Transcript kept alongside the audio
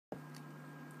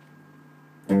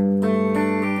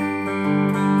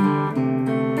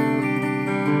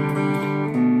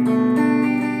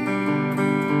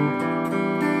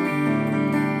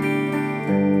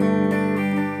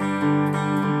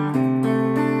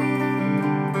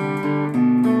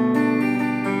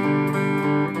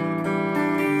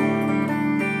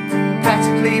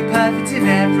Perfectly perfect in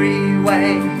every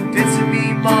way, fits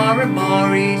me more and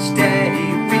more each day.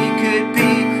 We could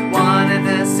be one and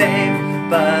the same,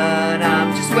 but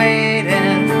I'm just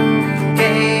waiting,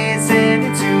 gazing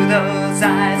into those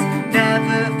eyes.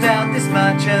 Never felt this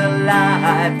much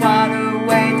alive. What a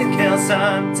way to kill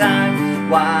some time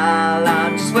while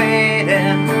I'm just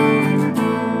waiting.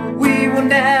 We will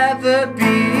never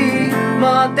be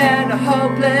more than a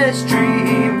hopeless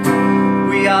dream.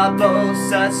 We are both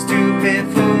such stupid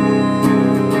fools,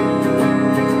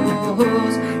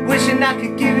 wishing I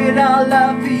could give it all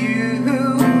up for you.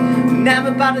 Never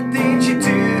about the things you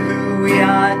do. We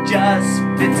are just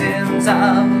victims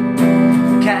of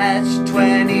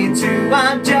Catch-22.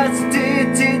 I'm just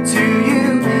addicted to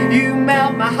you. You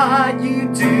melt my heart, you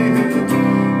do.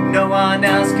 No one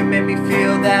else can make me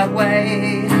feel that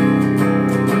way.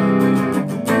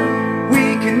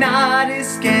 We cannot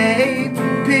escape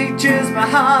pictures my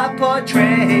heart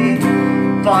portray,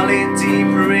 falling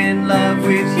deeper in love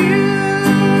with you.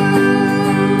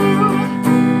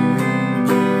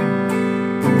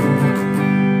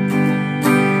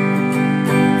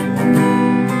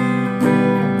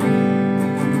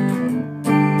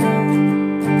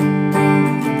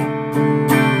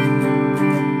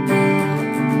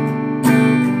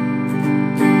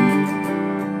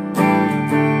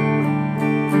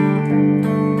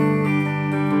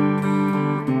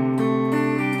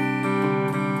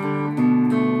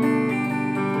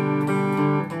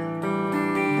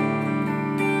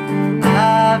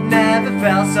 I've never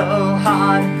felt so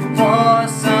hard for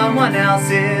someone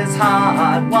else's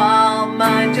heart, while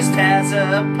mine just tears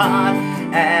apart.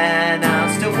 And I'm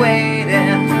still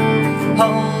waiting,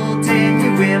 holding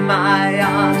you in my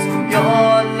arms.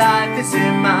 Your life is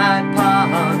in my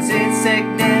palms,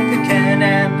 insignificant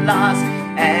and lost,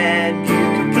 and you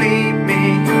complete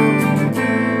me.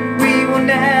 We will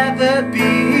never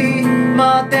be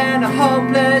more than a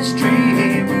hopeless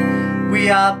dream. We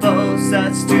are both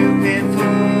such stupid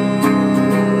fools,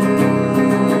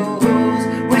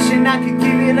 wishing I could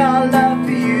give it all up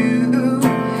for you.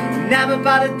 Never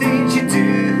about the things you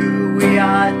do. We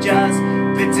are just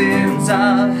victims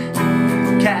of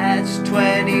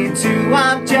Catch-22.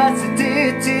 I'm just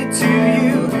addicted to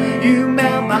you. You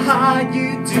melt my heart,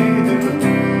 you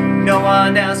do. No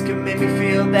one else can make me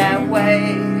feel that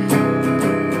way.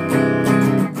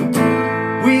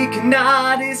 We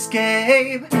cannot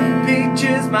escape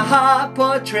pictures my heart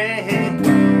portray,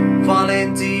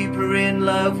 falling deeper in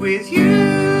love with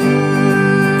you.